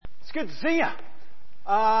It's good to see you.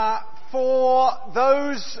 For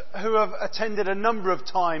those who have attended a number of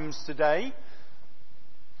times today,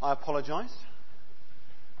 I apologise.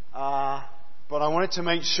 But I wanted to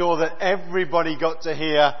make sure that everybody got to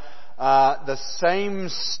hear the same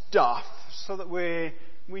stuff so that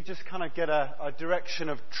we just kind of get a direction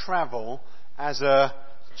of travel as a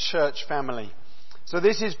church family. So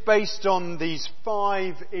this is based on these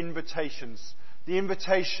 5 invitations. The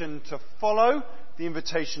invitation to follow, the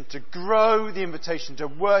invitation to grow, the invitation to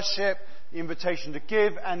worship, the invitation to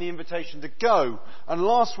give, and the invitation to go. And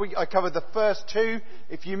last week I covered the first 2.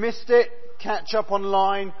 If you missed it, catch up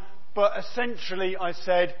online. But essentially I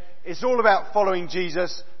said, it's all about following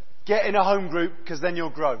Jesus. Get in a home group, because then you'll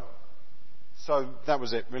grow. So that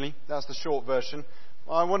was it, really. That's the short version.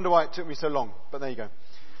 I wonder why it took me so long, but there you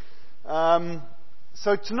go.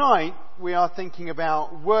 So tonight we are thinking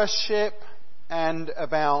about worship and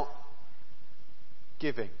about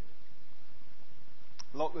giving.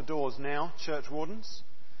 Lock the doors now, church wardens.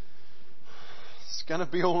 It's going to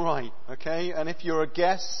be all right, okay? And if you're a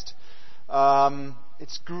guest,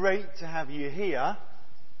 it's great to have you here.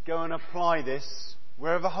 Go and apply this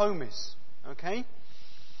wherever home is, okay?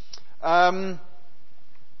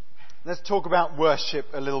 Let's talk about worship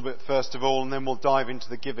a little bit first of all, and then we'll dive into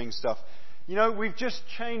the giving stuff. You know, we've just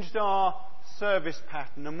changed our service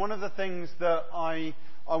pattern, and one of the things that I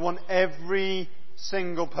want every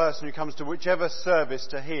single person who comes to whichever service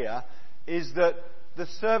to hear is that the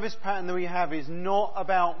service pattern that we have is not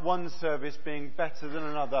about one service being better than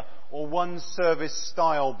another or one service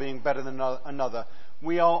style being better than another.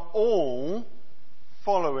 We are all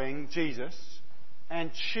following Jesus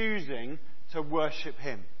and choosing to worship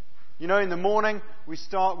Him. You know, in the morning we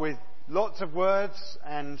start with lots of words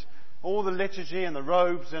and all the liturgy and the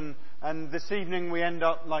robes, and this evening we end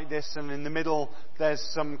up like this, and in the middle there's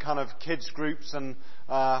some kind of kids groups and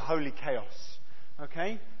holy chaos.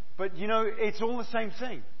 Okay? But you know, it's all the same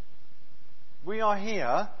thing. We are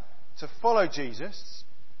here to follow Jesus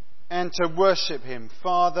and to worship Him,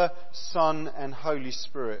 Father, Son and Holy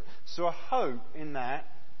Spirit. So I hope in that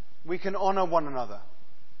we can honour one another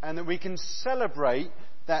and that we can celebrate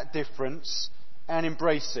that difference and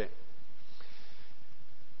embrace it.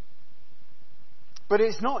 But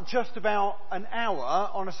it's not just about an hour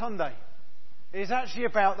on a Sunday. It's actually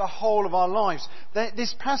about the whole of our lives.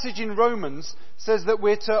 This passage in Romans says that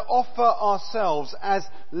we're to offer ourselves as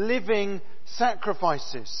living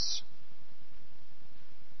sacrifices.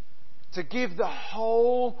 To give the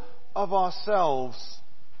whole of ourselves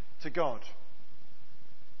to God.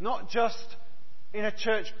 Not just in a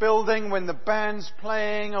church building when the band's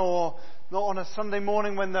playing, or not on a Sunday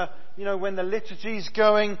morning when the liturgy's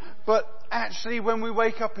going, but actually when we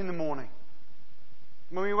wake up in the morning.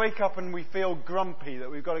 When we wake up and we feel grumpy that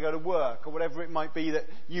we've got to go to work, or whatever it might be that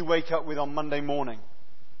you wake up with on Monday morning.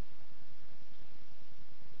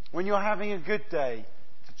 When you're having a good day,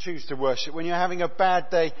 to choose to worship. When you're having a bad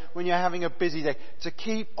day, when you're having a busy day, to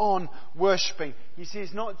keep on worshipping. You see,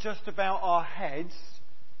 it's not just about our heads,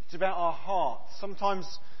 it's about our hearts.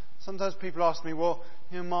 Sometimes people ask me, well,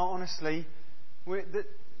 you know, Mark, honestly,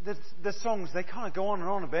 the songs, they kind of go on and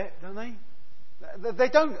on a bit, don't they? They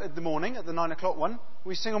don't at the morning, at the 9 o'clock one.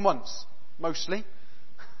 We sing them once, mostly.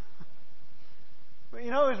 But you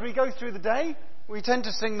know, as we go through the day, we tend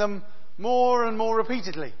to sing them more and more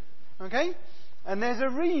repeatedly. Okay? And there's a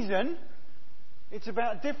reason. It's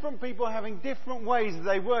about different people having different ways that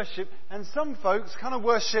they worship. And some folks kind of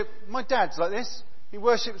worship, my dad's like this. He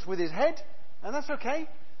worships with his head, and that's okay.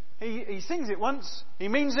 He sings it once, he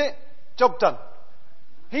means it, job done.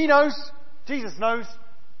 He knows, Jesus knows,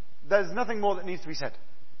 there's nothing more that needs to be said.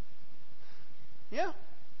 Yeah.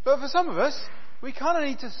 But for some of us, we kind of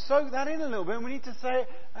need to soak that in a little bit, and we need to say it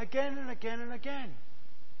again and again and again.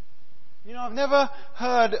 You know, I've never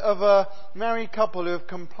heard of a married couple who have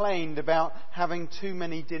complained about having too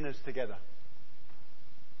many dinners together.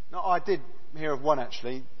 No, I did hear of one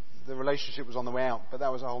actually. The relationship was on the way out, but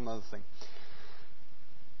that was a whole other thing.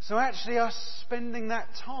 So actually us spending that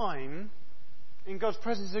time in God's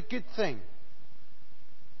presence is a good thing.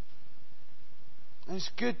 And it's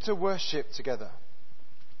good to worship together.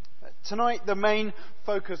 Tonight the main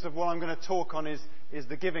focus of what I'm going to talk on is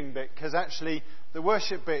the giving bit, because actually the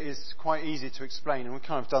worship bit is quite easy to explain, and we've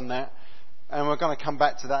kind of done that, and we're going to come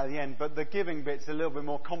back to that at the end. But the giving bit's a little bit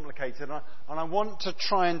more complicated, and I want to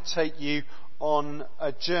try and take you on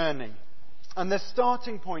a journey. And the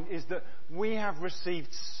starting point is that we have received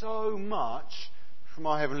so much from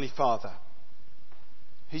our Heavenly Father.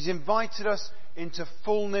 He's invited us into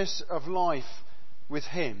fullness of life with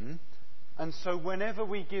Him, and so whenever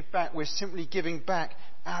we give back, we're simply giving back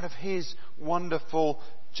out of His wonderful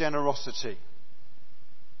generosity.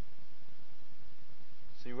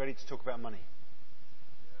 So you ready to talk about money?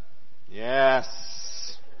 Yes.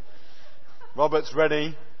 Robert's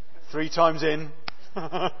ready. 3 times in.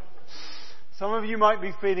 Some of you might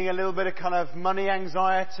be feeling a little bit of kind of money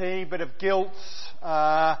anxiety, bit of guilt.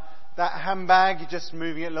 That handbag, you're just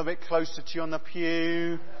moving it a little bit closer to you on the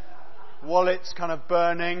pew. Wallet's kind of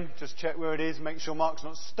burning. Just check where it is. Make sure Mark's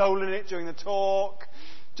not stolen it during the talk.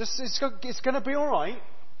 It's going to be all right.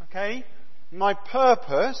 Okay? My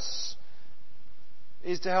purpose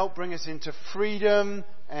is to help bring us into freedom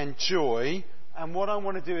and joy. And what I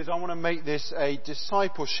want to do is I want to make this a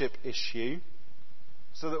discipleship issue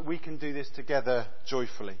so that we can do this together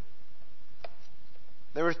joyfully.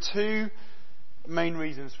 There are 2 main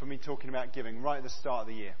reasons for me talking about giving right at the start of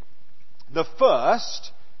the year. The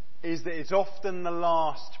first is that it's often the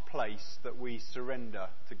last place that we surrender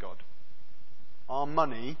to God. Our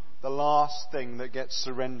money, the last thing that gets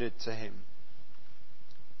surrendered to Him.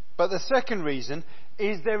 But the second reason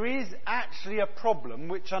is there is actually a problem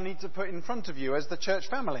which I need to put in front of you as the church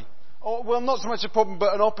family. Or, well, not so much a problem,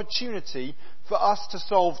 but an opportunity for us to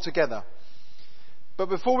solve together. But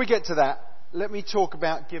before we get to that, let me talk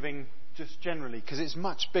about giving just generally, because it's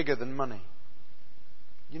much bigger than money.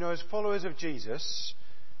 You know, as followers of Jesus,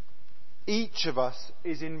 each of us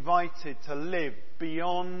is invited to live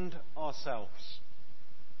beyond ourselves.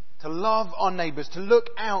 To love our neighbours, to look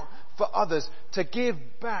out for others, to give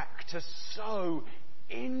back, to sow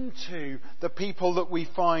into the people that we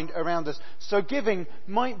find around us. So giving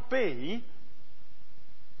might be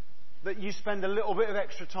that you spend a little bit of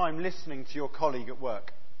extra time listening to your colleague at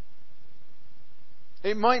work.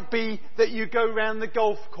 It might be that you go round the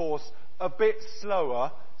golf course a bit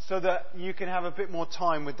slower so that you can have a bit more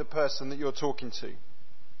time with the person that you're talking to.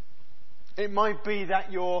 It might be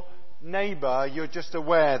that your neighbour, you're just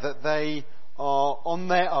aware that they are on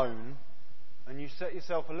their own, and you set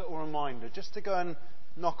yourself a little reminder just to go and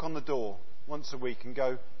knock on the door once a week and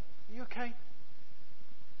go, "Are you okay?"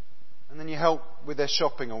 And then you help with their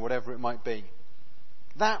shopping or whatever it might be.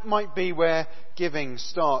 That might be where giving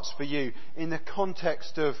starts for you in the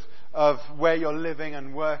context of where you're living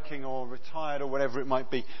and working or retired or whatever it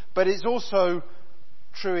might be. But it's also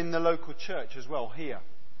true in the local church as well here.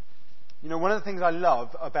 You know, one of the things I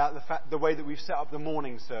love about the way that we've set up the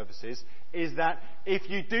morning services is that if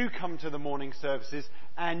you do come to the morning services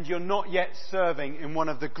and you're not yet serving in one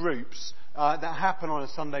of the groups that happen on a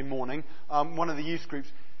Sunday morning, one of the youth groups,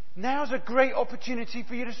 now's a great opportunity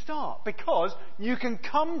for you to start, because you can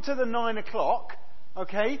come to the 9 o'clock,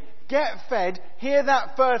 okay, get fed, hear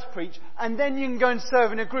that first preach, and then you can go and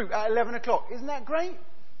serve in a group at 11 o'clock. Isn't that great?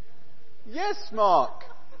 Yes, Mark.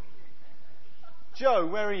 Joe,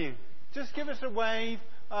 where are you? Just give us a wave.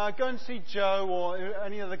 Go and see Joe or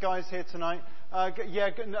any of the guys here tonight.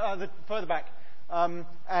 Further back. Or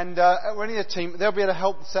any of the team. They'll be able to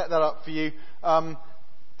help set that up for you.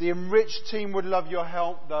 The Enriched team would love your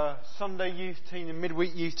help. The Sunday youth team, the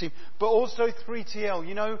midweek youth team. But also 3TL.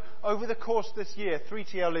 You know, over the course of this year,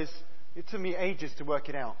 3TL it took me ages to work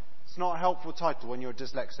it out. It's not a helpful title when you're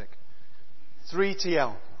dyslexic.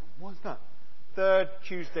 3TL. What's that? Third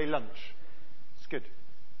Tuesday lunch. It's good.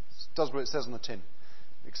 It does what it says on the tin.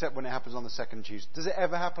 Except when it happens on the second Tuesday. Does it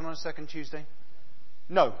ever happen on a second Tuesday?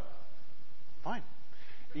 No. Fine.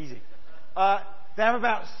 Easy. They have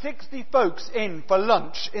about 60 folks in for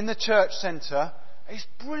lunch in the church centre. It's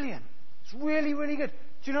brilliant. It's really, really good.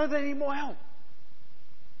 Do you know they need more help?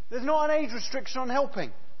 There's not an age restriction on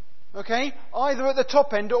helping. Okay? Either at the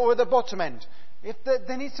top end or at the bottom end. If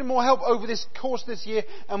there needs some more help over this course this year,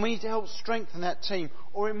 and we need to help strengthen that team.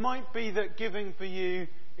 Or it might be that giving for you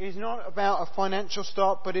is not about a financial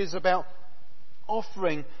start, but is about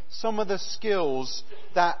offering some of the skills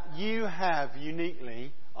that you have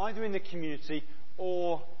uniquely, either in the community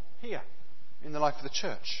or here in the life of the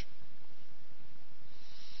church.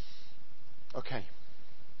 Okay,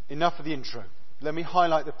 enough of the intro. Let me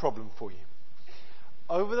highlight the problem for you.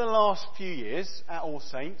 Over the last few years at All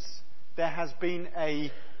Saints, there has been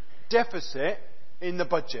a deficit in the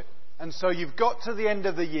budget. And so you've got to the end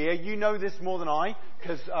of the year. You know this more than I,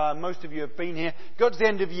 because most of you have been here. Got to the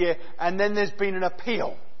end of the year, and then there's been an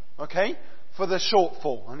appeal, okay, for the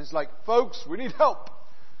shortfall. And it's like, folks, we need help.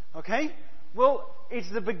 Okay? Well,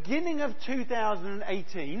 it's the beginning of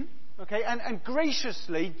 2018, okay, and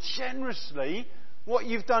graciously, generously, what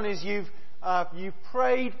you've done is you've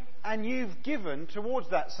prayed and you've given towards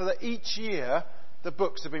that so that each year the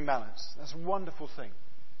books have been balanced. That's a wonderful thing.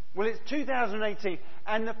 Well, it's 2018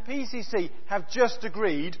 and the PCC have just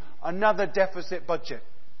agreed another deficit budget.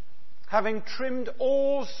 having trimmed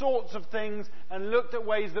all sorts of things and looked at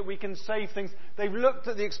ways that we can save things, they've looked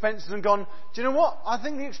at the expenses and gone, do you know what? I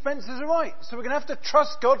think the expenses are right. So we're going to have to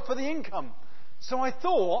trust God for the income. So I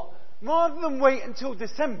thought, rather than wait until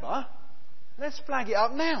December, let's flag it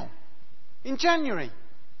up now, in January,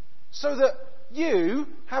 so that you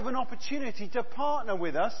have an opportunity to partner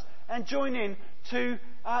with us and join in to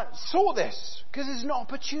sort this, because it's an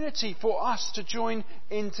opportunity for us to join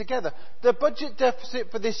in together. The budget deficit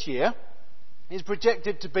for this year is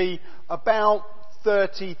projected to be about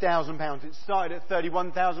 £30,000. It started at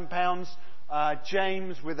 £31,000.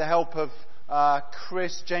 James, with the help of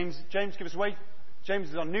Chris, James, give us a wave. James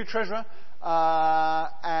is our new treasurer,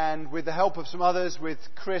 and with the help of some others, with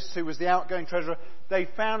Chris, who was the outgoing treasurer, they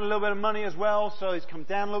found a little bit of money as well, so it's come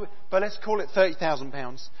down a little bit, but let's call it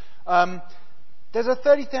 £30,000. There's a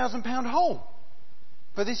 £30,000 hole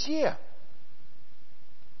for this year.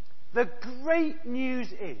 The great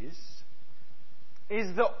news is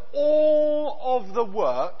that all of the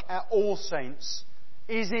work at All Saints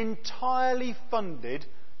is entirely funded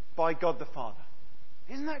by God the Father.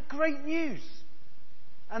 Isn't that great news?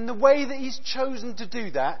 And the way that He's chosen to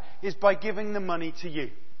do that is by giving the money to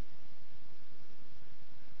you.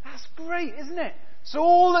 That's great, isn't it? So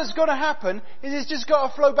all that's got to happen is it's just got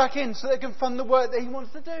to flow back in so they can fund the work that He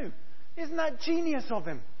wants to do. Isn't that genius of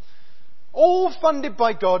Him? All funded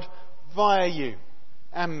by God via you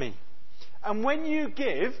and me. And when you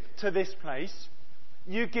give to this place,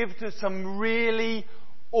 you give to some really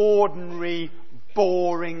ordinary,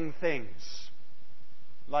 boring things.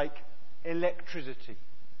 Like electricity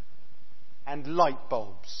and light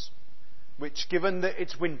bulbs. Which, given that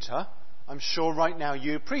it's winter, I'm sure right now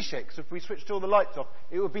you appreciate, because if we switched all the lights off,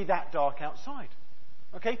 it would be that dark outside.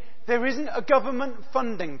 Okay? There isn't a government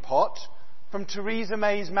funding pot from Theresa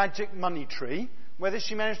May's magic money tree. Whether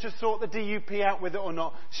she managed to sort the DUP out with it or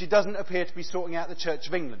not, she doesn't appear to be sorting out the Church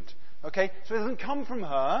of England. Okay? So it doesn't come from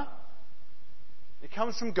her. It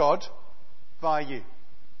comes from God via you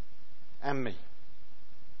and me.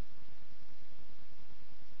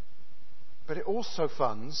 But it also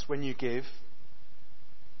funds, when you give,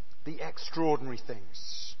 the extraordinary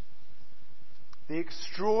things. The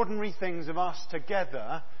extraordinary things of us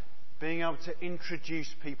together being able to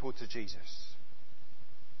introduce people to Jesus.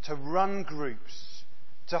 To run groups.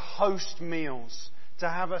 To host meals. To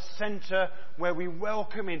have a centre where we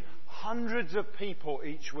welcome in hundreds of people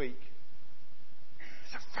each week.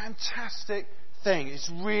 It's a fantastic thing.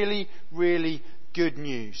 It's really, really good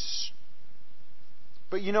news.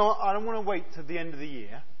 But you know what? I don't want to wait till the end of the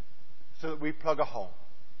year so that we plug a hole.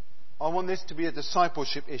 I want this to be a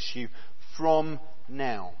discipleship issue from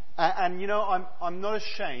now. And you know, I'm not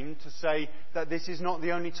ashamed to say that this is not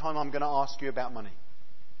the only time I'm going to ask you about money.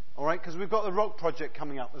 Alright? Because we've got the Rock Project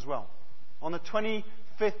coming up as well. On the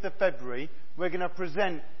 25th of February, we're going to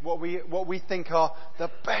present what we think are the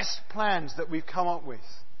best plans that we've come up with.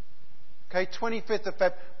 Okay, 25th of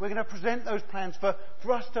Feb, we're going to present those plans for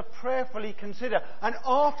us to prayerfully consider. And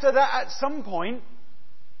after that, at some point,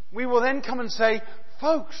 we will then come and say,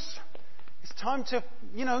 folks, it's time to,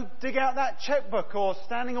 dig out that checkbook or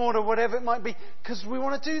standing order, whatever it might be, because we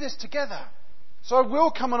want to do this together. So I will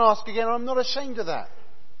come and ask again, and I'm not ashamed of that.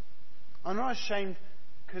 I'm not ashamed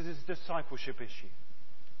because it's a discipleship issue.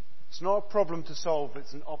 It's not a problem to solve,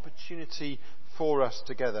 it's an opportunity for us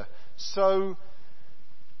together. So,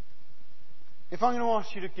 if I'm going to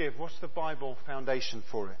ask you to give, what's the Bible foundation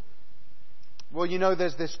for it? Well,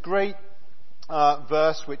 there's this great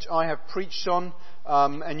verse which I have preached on,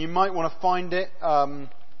 and you might want to find it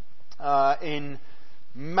in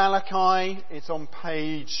Malachi. It's on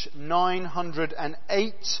page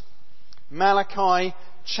 908. Malachi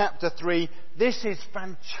chapter 3. This is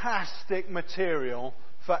fantastic material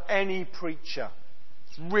for any preacher.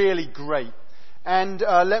 It's really great. And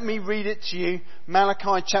let me read it to you.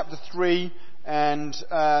 Malachi chapter 3 and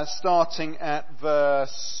starting at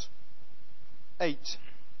verse 8.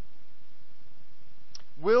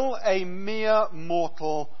 Will a mere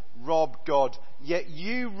mortal rob God? Yet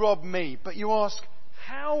you rob me. But you ask,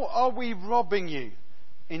 how are we robbing you?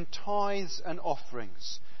 In tithes and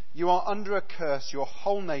offerings. You are under a curse, your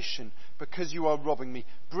whole nation, because you are robbing me.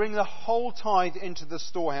 Bring the whole tithe into the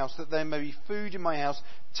storehouse, that there may be food in my house.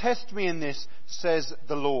 Test me in this, says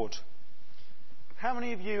the Lord. How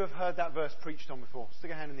many of you have heard that verse preached on before?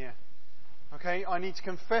 Stick a hand in the air. Okay, I need to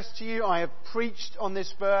confess to you, I have preached on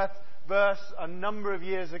this verse a number of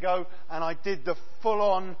years ago, and I did the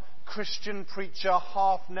full-on Christian preacher,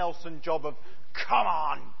 half Nelson job of, come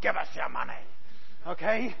on, give us your money.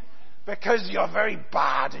 Okay? Because you're very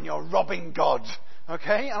bad and you're robbing God.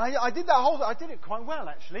 Okay? And I did that I did it quite well,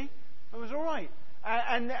 actually. It was alright.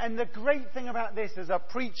 And the great thing about this as a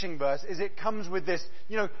preaching verse is it comes with this,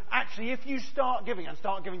 actually if you start giving and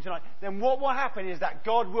start giving tonight, then what will happen is that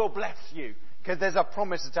God will bless you. Because there's a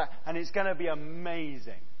promise attached, and it's going to be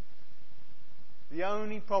amazing. The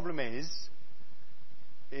only problem is,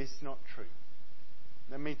 it's not true.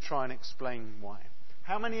 Let me try and explain why.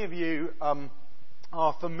 How many of you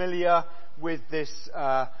are familiar with this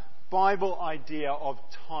Bible idea of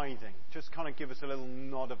tithing? Just kind of give us a little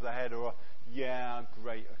nod of the head or a, yeah,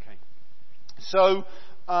 great, okay. So,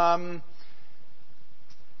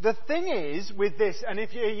 the thing is with this, and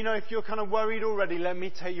if you're kind of worried already, let me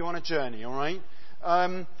take you on a journey, all right?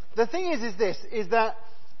 The thing is that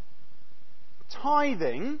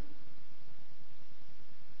tithing,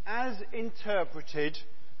 as interpreted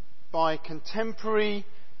by contemporary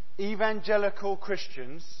evangelical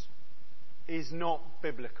Christians, is not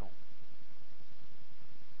biblical.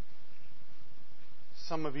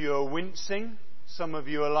 Some of you are wincing. Some of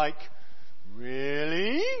you are like,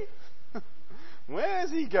 really?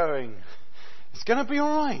 Where's he going? It's going to be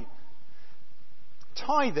all right.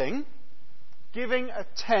 Tithing, giving a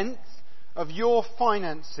tenth of your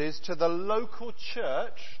finances to the local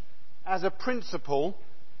church as a principle,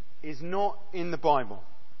 is not in the Bible.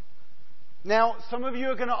 Now, some of you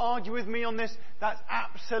are going to argue with me on this. That's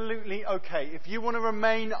absolutely okay. If you want to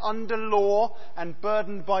remain under law and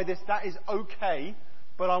burdened by this, that is okay.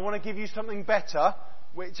 But I want to give you something better,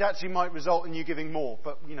 which actually might result in you giving more.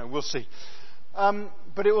 But, we'll see.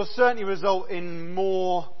 But it will certainly result in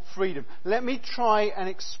more freedom. Let me try and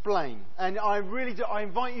explain. And I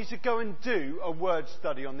invite you to go and do a word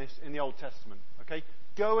study on this in the Old Testament. Okay?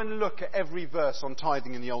 Go and look at every verse on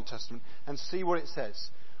tithing in the Old Testament and see what it says.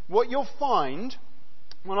 What you'll find,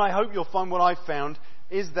 I hope you'll find what I've found,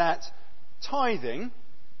 is that tithing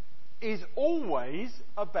is always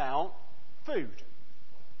about food.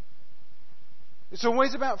 It's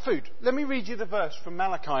always about food. Let me read you the verse from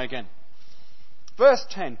Malachi again. Verse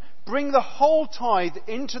 10. Bring the whole tithe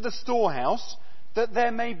into the storehouse, that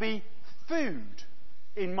there may be food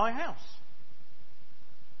in my house.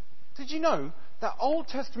 Did you know that Old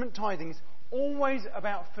Testament tithing is always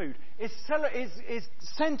about food? It's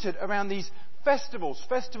centered around these festivals.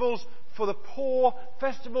 Festivals for the poor,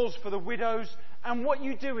 festivals for the widows. And what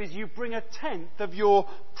you do is you bring a tenth of your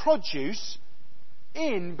produce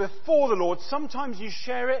in before the Lord. Sometimes you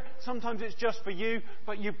share it, sometimes it's just for you,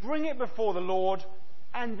 but you bring it before the Lord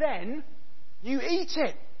and then you eat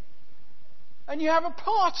it. And you have a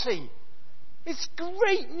party. It's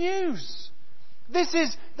great news. This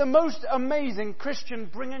is the most amazing Christian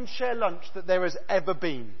bring and share lunch that there has ever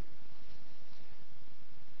been.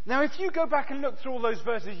 Now, if you go back and look through all those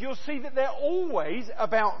verses, you'll see that they're always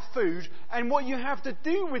about food, and what you have to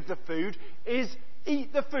do with the food is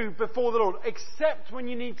eat the food before the Lord, except when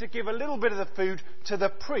you need to give a little bit of the food to the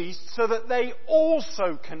priest so that they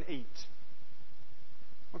also can eat.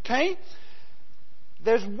 Okay?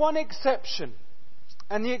 There's one exception,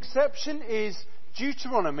 and the exception is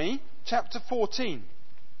Deuteronomy chapter 14.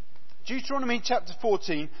 Deuteronomy chapter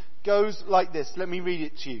 14 goes like this. Let me read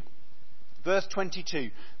it to you. Verse 22.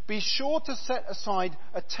 Be sure to set aside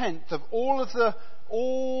a tenth of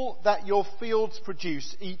all that your fields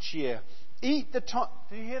produce each year. Eat the tithe.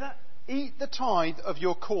 Do you hear that? Eat the tithe of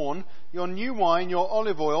your corn, your new wine, your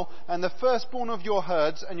olive oil, and the firstborn of your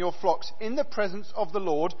herds and your flocks in the presence of the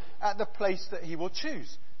Lord at the place that he will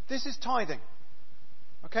choose. This is tithing.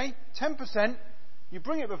 Okay? 10%. You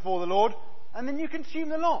bring it before the Lord, and then you consume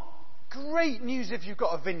the lot. Great news if you've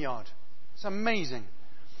got a vineyard. It's amazing.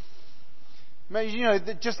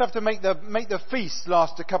 They just have to make the feast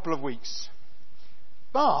last a couple of weeks.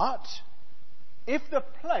 But if the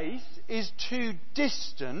place is too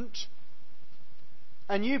distant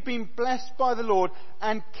and you've been blessed by the Lord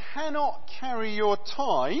and cannot carry your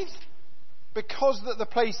tithe because that the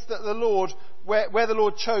place that the Lord, where the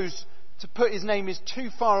Lord chose to put his name is too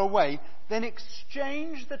far away, then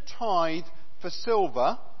exchange the tithe for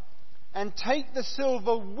silver and take the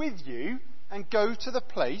silver with you and go to the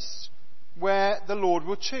place where the Lord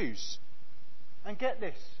will choose. And get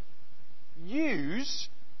this, use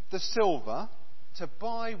the silver to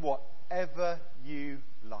buy whatever you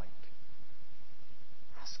like.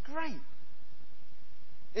 That's great.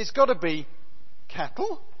 It's got to be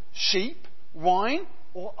cattle, sheep, wine,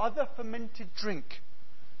 or other fermented drink,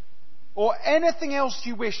 or anything else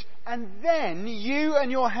you wish, and then you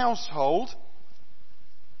and your household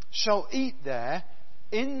shall eat there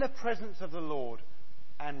in the presence of the Lord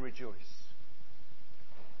and rejoice.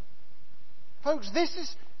 Folks, this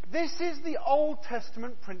is the Old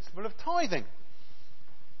Testament principle of tithing.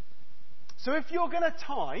 So if you're going to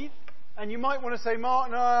tithe, And you might want to say,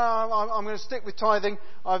 Mark, no, I'm going to stick with tithing.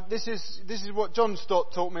 This is what John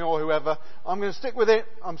Stott taught me, or whoever. I'm going to stick with it.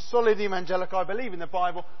 I'm solid evangelical. I believe in the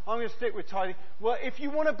Bible. I'm going to stick with tithing. Well, if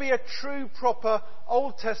you want to be a true, proper,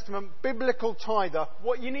 Old Testament, biblical tither,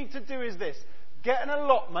 what you need to do is this. Get an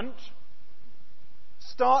allotment,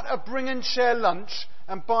 start a bring and share lunch,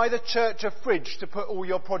 and buy the church a fridge to put all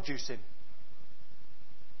your produce in.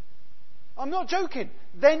 I'm not joking.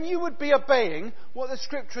 Then you would be obeying what the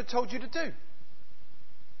Scripture had told you to do.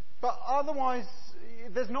 But otherwise,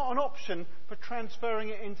 there's not an option for transferring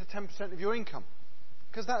it into 10% of your income.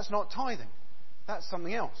 Because that's not tithing. That's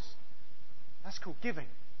something else. That's called giving.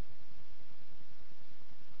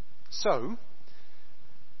 So,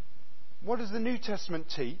 what does the New Testament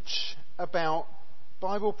teach about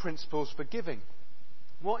Bible principles for giving?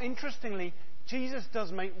 Well, interestingly, Jesus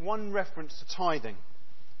does make one reference to tithing.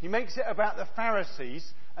 He makes it about the Pharisees,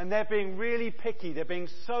 and they're being really picky. They're being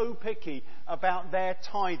so picky about their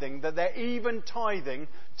tithing that they're even tithing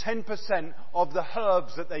 10% of the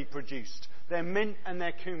herbs that they produced, their mint and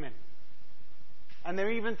their cumin. And they're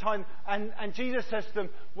even tithing. And Jesus says to them,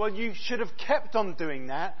 well, you should have kept on doing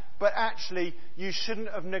that, but actually you shouldn't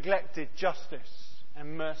have neglected justice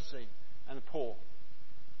and mercy and the poor.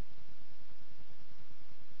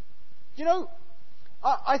 You know,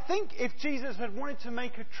 I think if Jesus had wanted to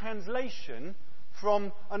make a translation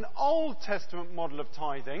from an Old Testament model of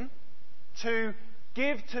tithing to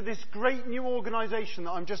give to this great new organisation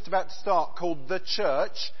that I'm just about to start called the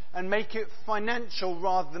Church and make it financial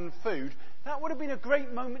rather than food, that would have been a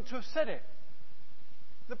great moment to have said it.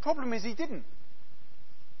 The problem is he didn't.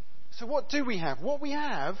 So what do we have? What we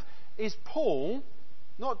have is Paul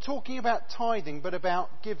not talking about tithing but about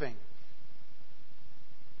giving.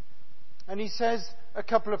 And he says a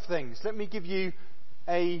couple of things. Let me give you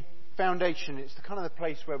a foundation. It's the kind of the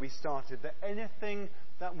place where we started. That anything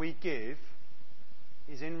that we give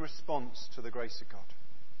is in response to the grace of God.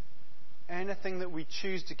 Anything that we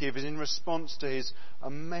choose to give is in response to His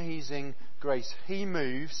amazing grace. He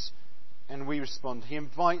moves and we respond. He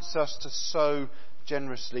invites us to sow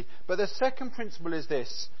generously. But the second principle is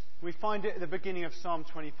this. We find it at the beginning of Psalm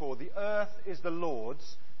 24. The earth is the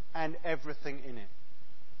Lord's and everything in it.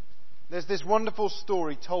 There's this wonderful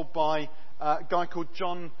story told by a guy called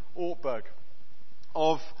John Ortberg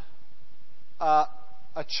of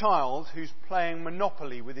a child who's playing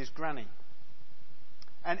Monopoly with his granny.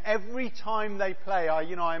 And every time they play,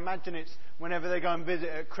 I imagine it's whenever they go and visit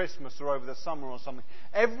at Christmas or over the summer or something.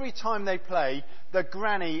 Every time they play, the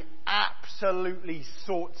granny absolutely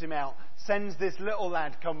sorts him out, sends this little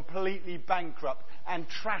lad completely bankrupt and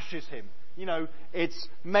trashes him. You know, it's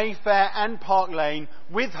Mayfair and Park Lane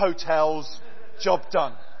with hotels, job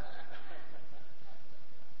done.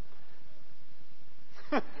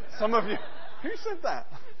 Some of you, who said that?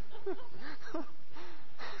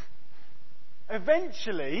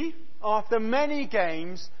 Eventually, after many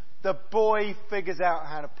games, the boy figures out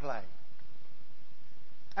how to play.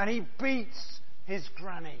 And he beats his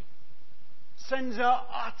granny. Sends her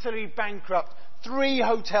utterly bankrupt. 3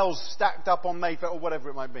 hotels stacked up on Mayfair or whatever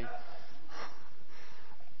it might be.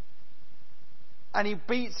 And he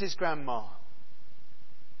beats his grandma.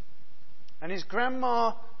 And his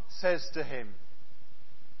grandma says to him,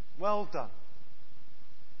 well done.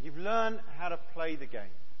 You've learned how to play the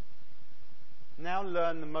game. Now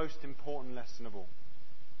learn the most important lesson of all.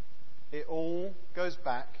 It all goes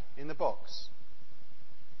back in the box.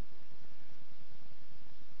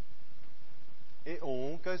 It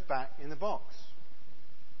all goes back in the box.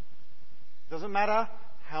 Doesn't matter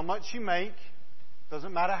how much you make.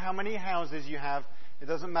 Doesn't matter how many houses you have. It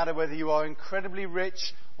doesn't matter whether you are incredibly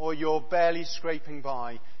rich or you're barely scraping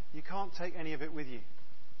by. You can't take any of it with you.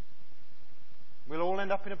 We'll all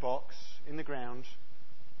end up in a box in the ground,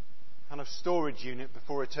 kind of storage unit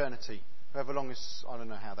before eternity. However long is, I don't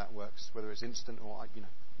know how that works, whether it's instant or,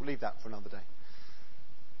 we'll leave that for another day.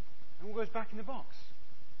 And all goes back in the box.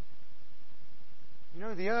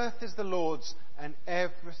 The earth is the Lord's and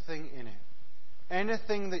everything in it.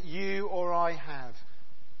 Anything that you or I have,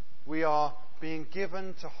 we are being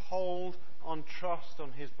given to hold on trust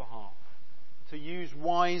on His behalf, to use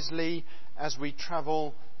wisely as we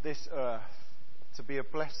travel this earth, to be a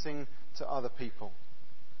blessing to other people.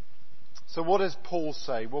 So what does Paul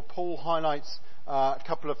say? Well, Paul highlights a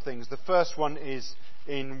couple of things. The first one is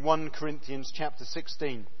in 1 Corinthians chapter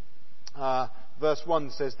 16. Verse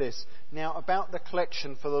 1 says this, now about the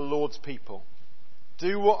collection for the Lord's people.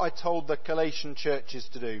 Do what I told the Galatian churches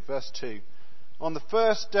to do. Verse 2. On the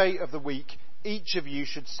first day of the week, each of you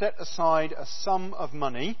should set aside a sum of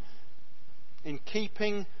money in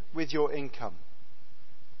keeping with your income,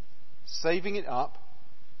 saving it up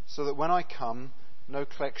so that when I come, no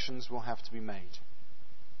collections will have to be made.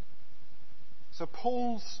 So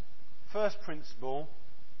Paul's first principle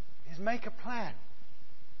is make a plan.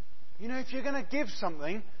 If you're going to give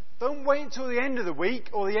something, don't wait until the end of the week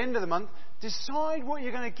or the end of the month. Decide what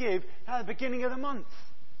you're going to give at the beginning of the month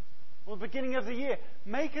or the beginning of the year.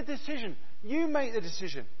 Make a decision. You make the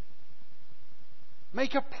decision.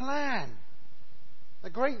 Make a plan. The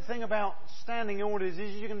great thing about standing orders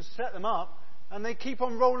is you can set them up and they keep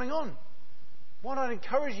on rolling on. What I'd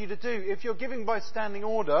encourage you to do, if you're giving by standing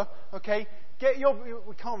order, okay,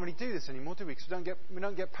 we can't really do this anymore, do we? Because we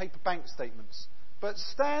don't get paper bank statements. But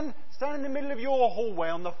stand in the middle of your hallway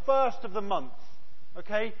on the first of the month,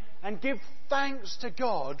 okay, and give thanks to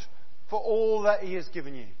God for all that He has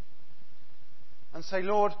given you. And say,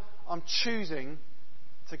 Lord, I'm choosing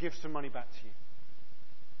to give some money back to you.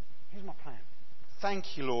 Here's my plan.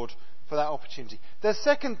 Thank you, Lord, for that opportunity. The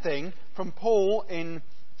second thing from Paul in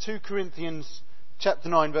 2 Corinthians chapter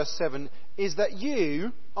 9, verse 7, is that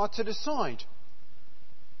you are to decide.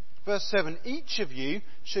 Verse 7, each of you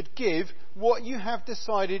should give what you have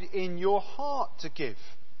decided in your heart to give.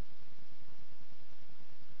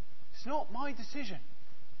 It's not my decision.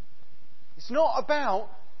 It's not about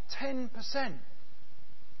 10%.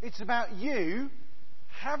 It's about you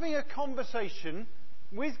having a conversation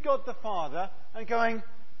with God the Father and going,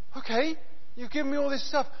 okay, you've given me all this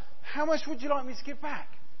stuff. How much would you like me to give back?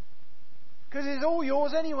 Because it's all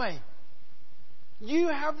yours anyway. You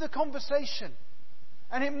have the conversation.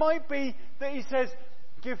 And it might be that He says,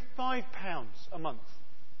 give £5 a month.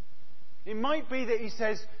 It might be that He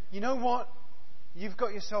says, you know what? You've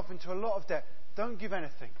got yourself into a lot of debt. Don't give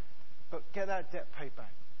anything, but get that debt paid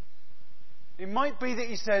back. It might be that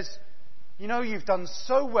He says, you've done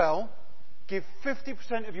so well, give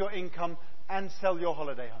 50% of your income and sell your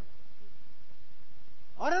holiday home.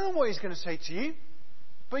 I don't know what He's going to say to you,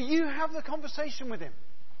 but you have the conversation with Him.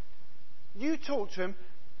 You talk to Him,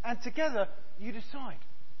 and together you decide.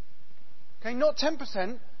 Okay, not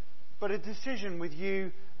 10%, but a decision with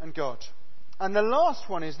you and God. And the last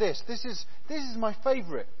one is this. This is my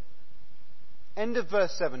favourite. End of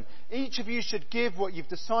verse 7. Each of you should give what you've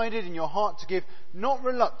decided in your heart to give, not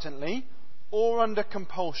reluctantly or under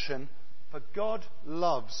compulsion, for God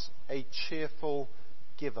loves a cheerful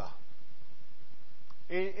giver.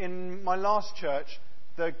 In my last church,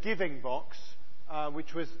 the giving box,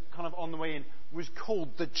 which was kind of on the way in, was called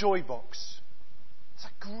the Joy Box. It's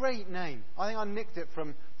a great name. I think I nicked it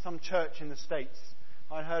from some church in the States.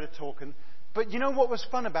 I'd heard a talk. But you know what was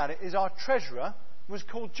fun about it is our treasurer was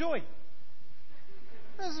called Joy.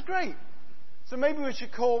 This is great. So maybe we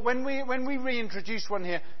should call, when we reintroduce one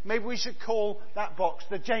here, maybe we should call that box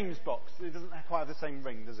the James Box. It doesn't quite have the same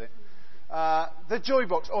ring, does it? The Joy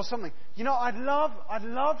Box or something. I'd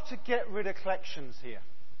love to get rid of collections here.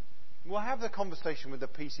 We'll have the conversation with the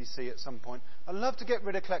PCC at some point. I'd love to get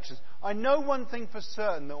rid of collections. I know one thing for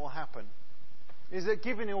certain that will happen is that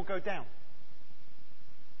giving will go down.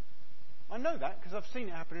 I know that because I've seen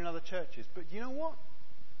it happen in other churches. But you know what?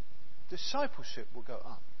 Discipleship will go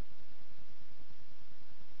up.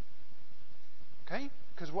 Okay?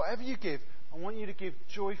 Because whatever you give, I want you to give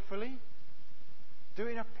joyfully. Do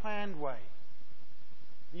it in a planned way.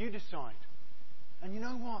 You decide. And you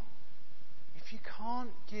know what? If you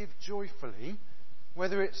can't give joyfully,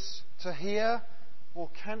 whether it's to here or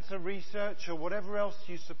cancer research or whatever else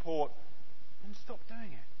you support, then stop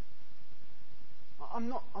doing it. I'm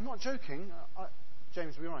not joking.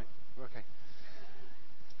 James, we're all right. We're okay.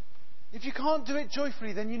 If you can't do it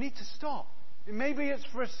joyfully, then you need to stop. Maybe it's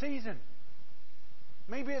for a season.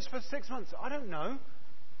 Maybe it's for 6 months. I don't know.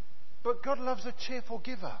 But God loves a cheerful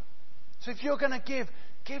giver. So if you're going to give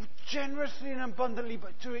generously and abundantly,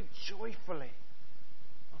 but do it joyfully.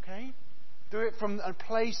 Okay? Do it from a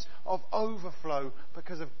place of overflow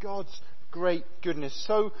because of God's great goodness.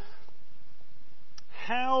 So,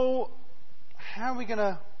 how are we going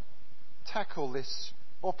to tackle this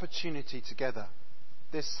opportunity together?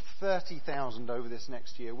 This 30,000 over this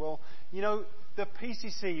next year? Well, the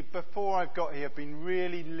PCC, before I've got here, have been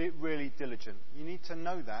really, really diligent. You need to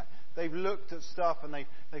know that. They've looked at stuff and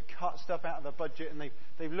they've cut stuff out of the budget and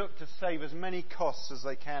they've looked to save as many costs as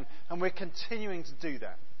they can. And we're continuing to do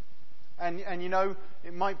that. And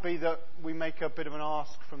it might be that we make a bit of an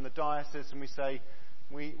ask from the diocese and we say,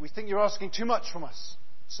 we think you're asking too much from us.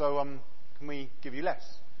 So can we give you less?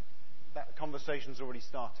 That conversation's already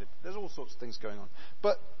started. There's all sorts of things going on.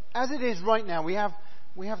 But as it is right now, we have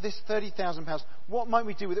this £30,000. What might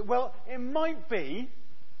we do with it? Well, it might be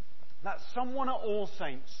that someone at All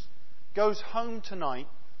Saints goes home tonight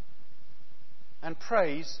and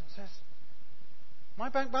prays, says, my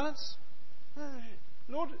bank balance?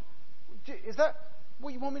 Lord, is that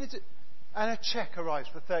what you want me to do? And a cheque arrives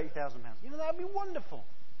for £30,000. That'd be wonderful.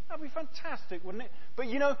 That'd be fantastic, wouldn't it? But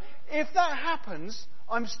if that happens,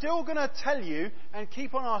 I'm still going to tell you and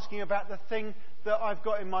keep on asking about the thing that I've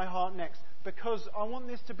got in my heart next. Because I want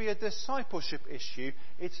this to be a discipleship issue.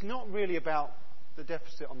 It's not really about the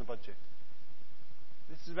deficit on the budget.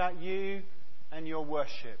 This is about you and your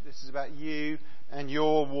worship. This is about you and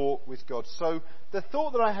your walk with God. So the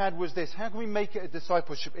thought that I had was this: how can we make it a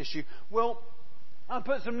discipleship issue? Well, I'll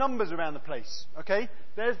put some numbers around the place. Okay,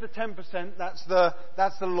 there's the 10%. That's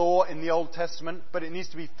the law in the Old Testament, but it needs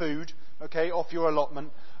to be food. Okay, off your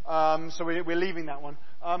allotment. So we're leaving that one.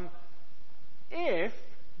 If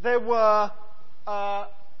there were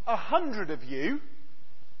 100 of you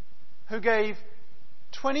who gave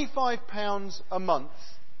 £25 a month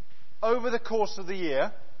over the course of the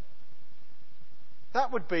year,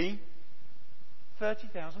 that would be £30,000.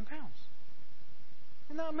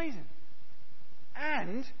 Isn't that amazing?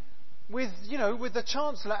 And with the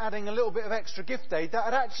Chancellor adding a little bit of extra gift aid, that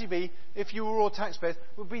would actually be, if you were all taxpayers,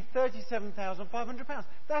 would be £37,500.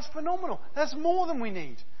 That's phenomenal. That's more than we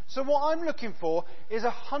need. So what I'm looking for is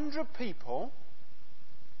 100 people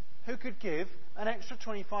who could give an extra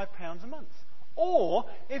 £25 a month. Or,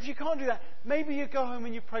 if you can't do that, maybe you go home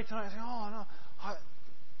and you pray tonight and say, oh no,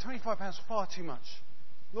 £25 is far too much.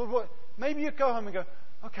 Lord, what? Maybe you go home and go,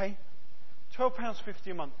 okay,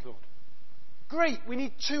 £12.50 a month, Lord. Great, we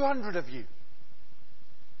need 200 of you.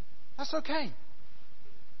 That's okay.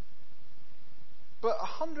 But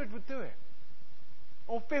 100 would do it.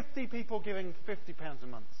 Or 50 people giving £50 a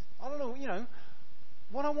month. I don't know,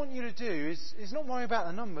 what I want you to do is not worry about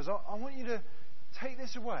the numbers. I want you to take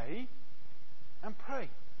this away and pray.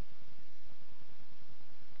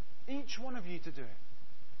 Each one of you to do it.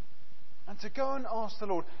 And to go and ask the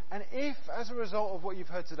Lord. And if, as a result of what you've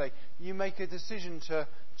heard today, you make a decision to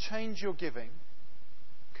change your giving,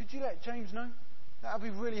 could you let James know? That would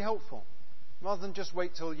be really helpful. Rather than just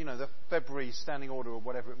wait till, the February standing order or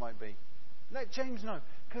whatever it might be. Let James know.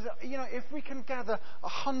 Because, if we can gather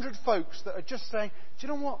 100 folks that are just saying, do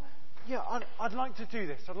you know what? Yeah, I'd like to do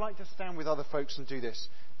this. I'd like to stand with other folks and do this.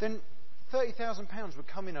 Then £30,000 would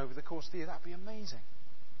come in over the course of the year. That'd be amazing.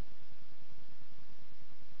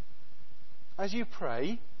 As you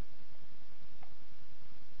pray,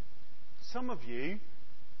 some of you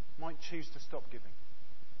might choose to stop giving.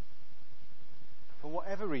 For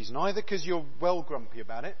whatever reason. Either because you're well grumpy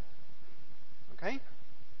about it. Okay?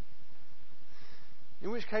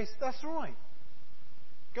 In which case, that's all right.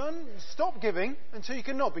 Go and stop giving until you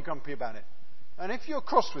cannot be grumpy about it. And if you're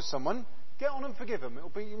cross with someone, get on and forgive them.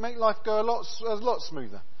 It'll make life go a lot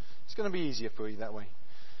smoother. It's going to be easier for you that way.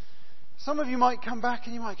 Some of you might come back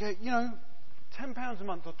and you might go, £10 a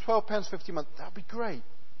month or £12.50 a month. That'd be great.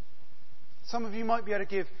 Some of you might be able to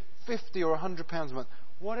give £50 or £100 a month.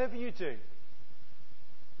 Whatever you do,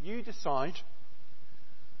 you decide.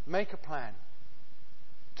 Make a plan.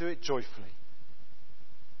 Do it joyfully.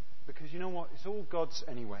 Because you know what? It's all God's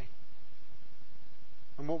anyway.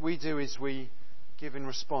 And what we do is we give in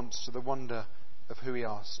response to the wonder of who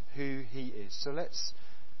He is. So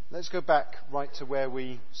let's go back right to where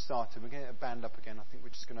we started. We're going to get a band up again. I think we're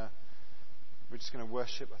just going to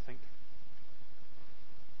worship, I think.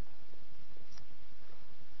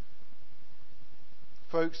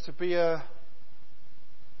 Folks, to be a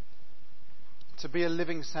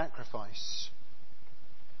living sacrifice.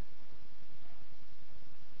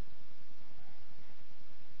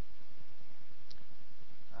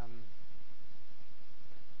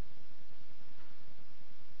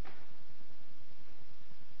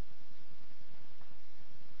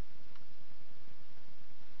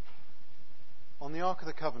 On the Ark of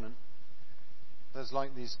the Covenant, there's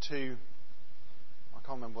like these two, I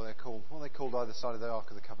can't remember what they're called. What are they called either side of the Ark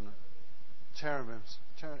of the Covenant? Cherubims.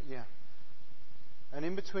 Yeah. And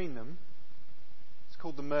in between them, it's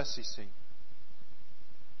called the mercy seat.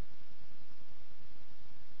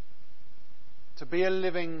 To be a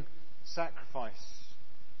living sacrifice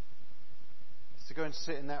is to go and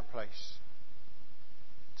sit in that place.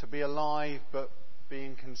 To be alive but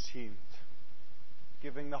being consumed.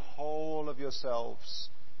 Giving the whole of yourselves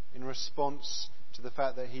in response to the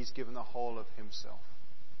fact that He's given the whole of Himself.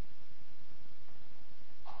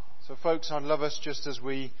 So folks, I'd love us, just as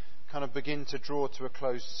we kind of begin to draw to a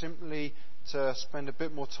close, simply to spend a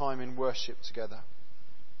bit more time in worship together.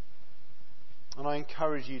 And I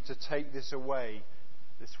encourage you to take this away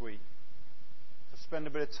this week. To spend a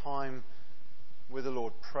bit of time with the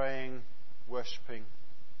Lord, praying, worshipping,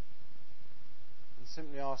 and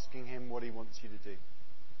simply asking Him what He wants you to do.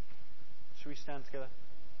 Shall we stand together?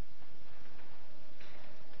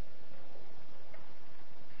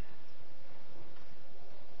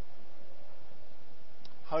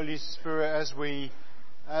 Holy Spirit,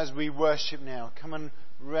 as we worship now, come and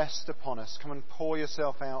rest upon us. Come and pour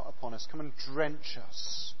yourself out upon us. Come and drench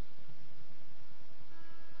us.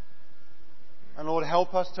 And Lord,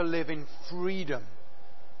 help us to live in freedom.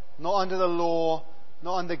 Not under the law,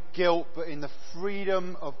 not under guilt, but in the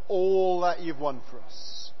freedom of all that you've won for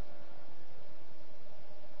us.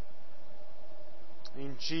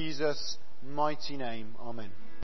 In Jesus' mighty name, amen.